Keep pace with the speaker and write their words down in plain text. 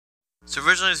So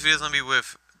originally this video was going to be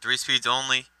with 3 speeds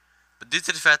only, but due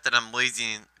to the fact that I'm lazy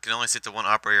and can only sit to one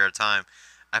operator at a time,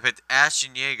 I picked Ash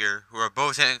and Jaeger, who are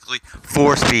both technically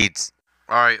 4 speeds.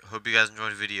 Alright, hope you guys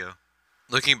enjoyed the video.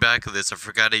 Looking back at this, I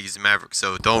forgot to use Maverick,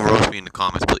 so don't roast me in the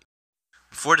comments, please.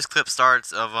 Before this clip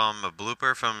starts of a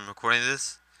blooper from recording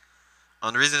this,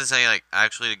 the reason to say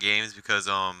actually the game is because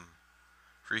I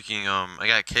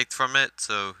got kicked from it,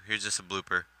 so here's just a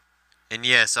blooper. And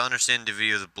yes, I understand the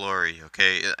video is blurry,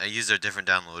 okay? I used a different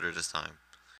downloader this time.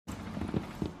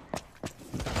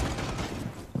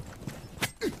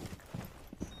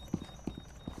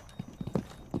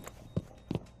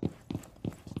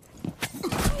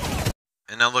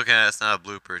 And now looking at it, it's not a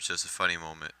blooper, it's just a funny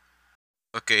moment.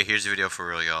 Okay, here's the video for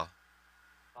real, y'all.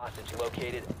 Hostage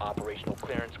located, operational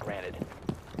clearance granted.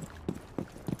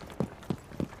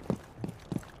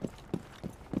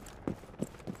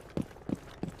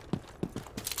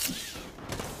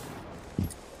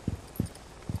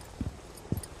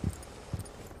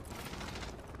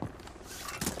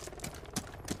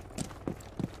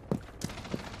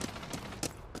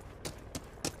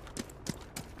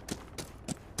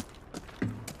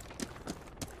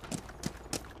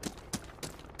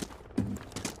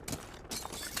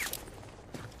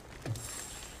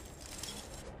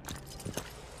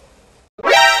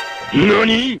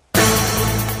 NANI?!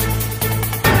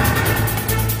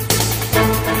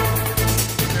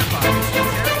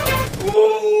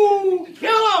 Ooh,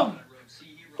 kill him!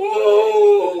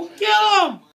 Ooh, kill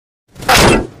him!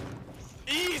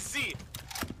 Easy!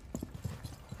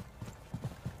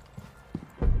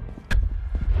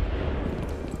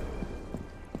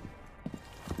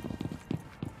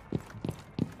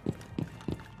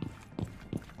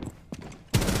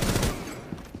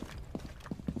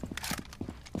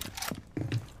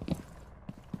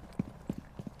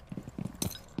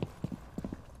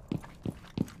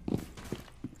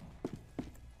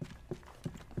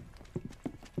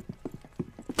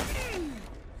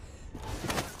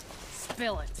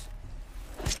 Spill it.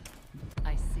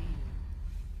 I see you.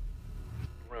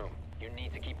 Room. You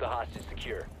need to keep the hostage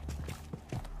secure.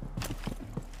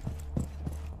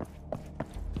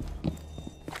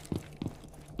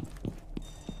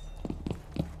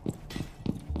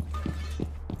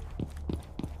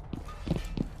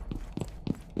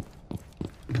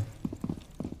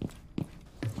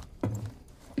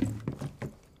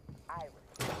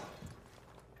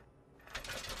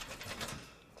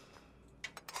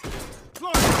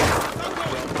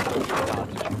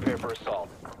 Prepare for assault.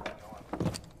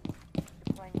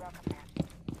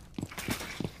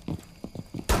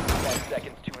 10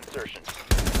 seconds to insertion.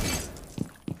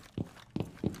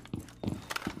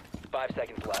 5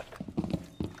 seconds left.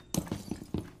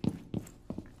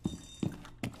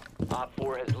 Op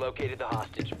 4 has located the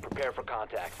hostage. Prepare for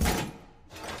contact.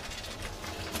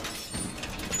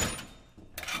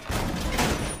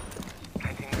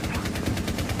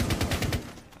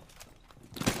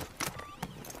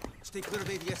 Stay clear of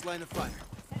ADS line of fire.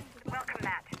 Welcome,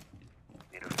 Matt.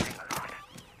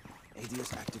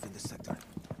 ADS active in this sector.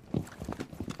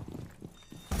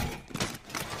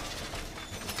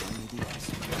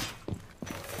 ADS.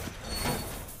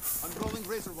 Unrolling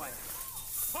razor wire.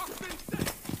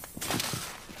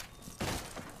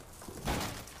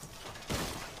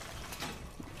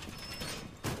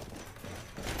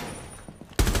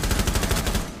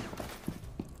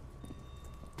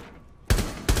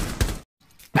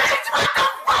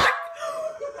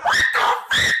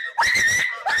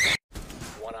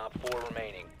 One Op 4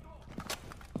 remaining.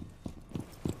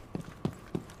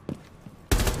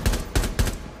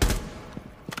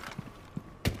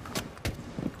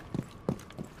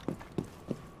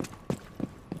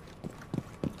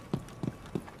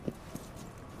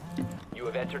 You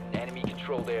have entered an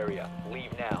enemy-controlled area.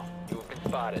 Leave now. You have been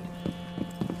spotted.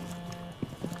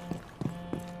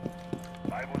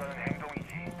 말보다는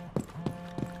행동이지.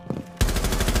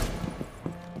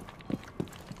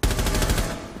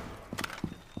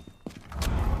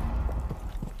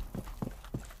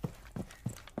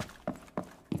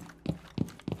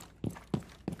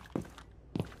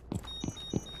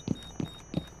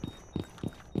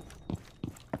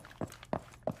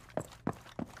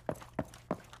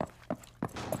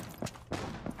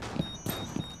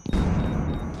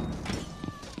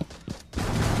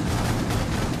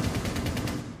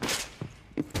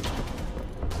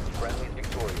 Friendly's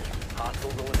victorious.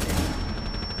 Hostiles eliminated.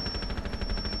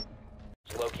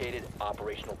 Located.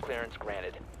 Operational clearance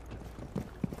granted.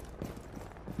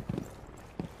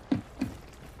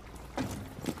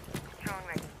 Drone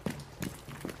ready.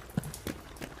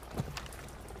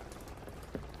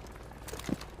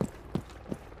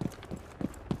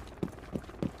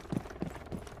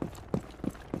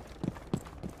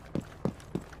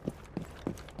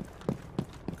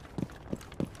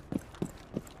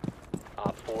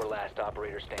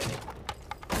 operator standing.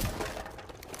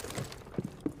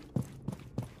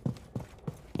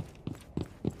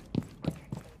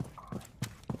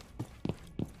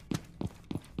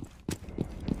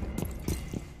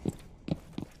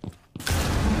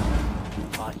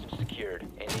 Hostage secured.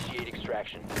 Initiate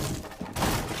extraction.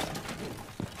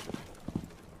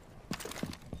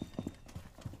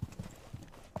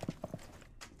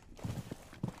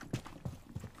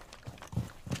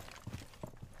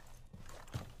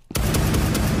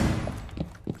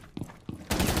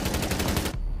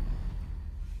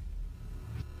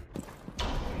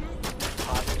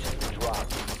 Hostage has been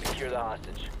dropped. Secure the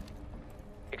hostage.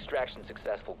 Extraction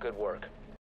successful. Good work.